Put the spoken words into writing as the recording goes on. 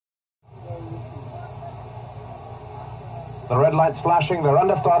The red lights flashing, they're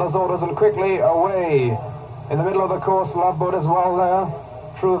under starter's orders and quickly away. In the middle of the course, Loveboat as well there.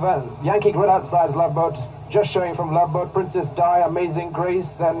 True Yankee Grit outside Loveboat, just showing from Loveboat, Princess Di, Amazing Grace,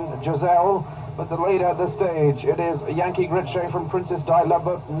 then Giselle. But the leader at this stage, it is Yankee Grit showing from Princess Di.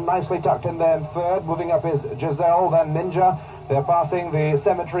 Loveboat nicely tucked in there in third. Moving up is Giselle, then Ninja. They're passing the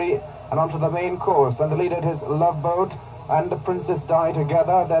cemetery and onto the main course. And the leader is Loveboat and Princess Di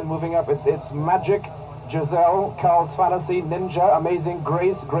together. Then moving up, it's Magic, Giselle, Carl's Fantasy, Ninja, Amazing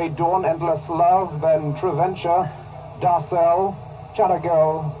Grace, Grey Dawn, Endless Love, then True Venture, Darcel,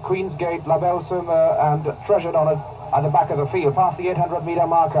 Chattergirl, Queen's Gate, La Belle Sumer, and Treasured on it at the back of the field, past the 800-meter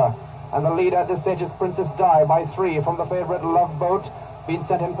marker. And the leader at this stage is Princess Di by 3 from the favourite Loveboat, being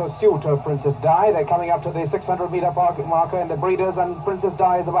sent in pursuit of Princess Di. They're coming up to the 600-meter marker in the breeders, and Princess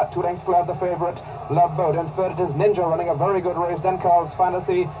Di is about 2 lengths clear of the favourite Loveboat. And third it is Ninja running a very good race, then Carl's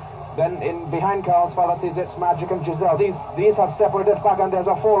Fantasy. Then in behind Carl's Fantasy, it's Magic and Giselle. These have separated back, and there's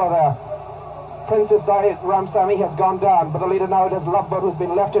a faller there. Princess Di, Ramsamy has gone down, but the leader now it is Loveboat, who's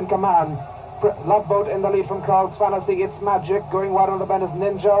been left in command. Loveboat in the lead from Carl's Fantasy, it's Magic. Going wide on the bend is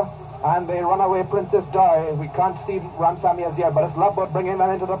Ninja, and they run away Princess Di. We can't see Ramsamy as yet, but it's Loveboat bringing them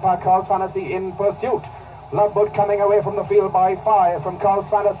into the pack. Carl's Fantasy in pursuit. Loveboat coming away from the field by 5 from Carl's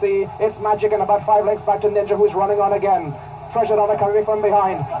Fantasy. It's Magic, and about 5 lengths back to Ninja, who's running on again. Treasured on coming from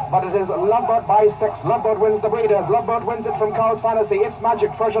behind, but it is Loveboat by 6. Loveboat wins the breeders. Loveboat wins it from Carl's Fantasy. It's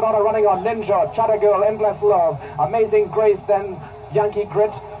Magic, Treasured on running on. Ninja, Chattergirl, Endless Love, Amazing Grace, then Yankee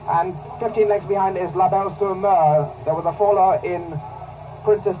Grit, and 15 lengths behind is La Belle Sumer. There was a faller in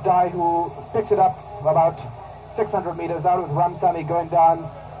Princess Di, who picked it up about 600 meters out, with Ramsamy going down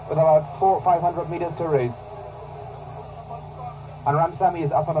with about 500 meters to race. And Ramsamy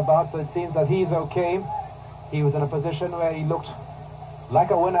is up and about, so it seems that he's okay. He was in a position where he looked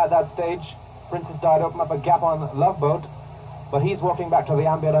like a winner at that stage. Princess Di had opened up a gap on Loveboat, but he's walking back to the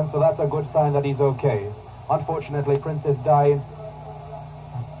ambulance, so that's a good sign that he's okay. Unfortunately, Princess Di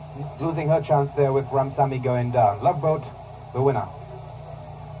losing her chance there with Ramsamy going down. Loveboat, the winner.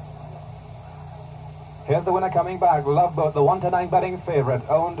 Here's the winner coming back. Loveboat, the 1-9 betting favourite,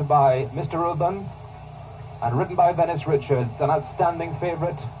 owned by Mr. Reuben and ridden by Venice Richards. An outstanding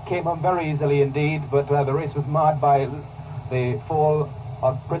favourite, came home very easily indeed, but the race was marred by the fall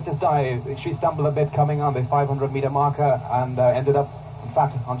of Princess Di. She stumbled a bit coming on the 500-meter marker and ended up, in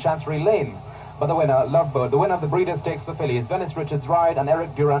fact, on Chancery Lane. But the winner, Loveboat, the winner of the Breeders' Stakes for fillies, Venice Richards' ride, and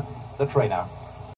Eric Durant, the trainer.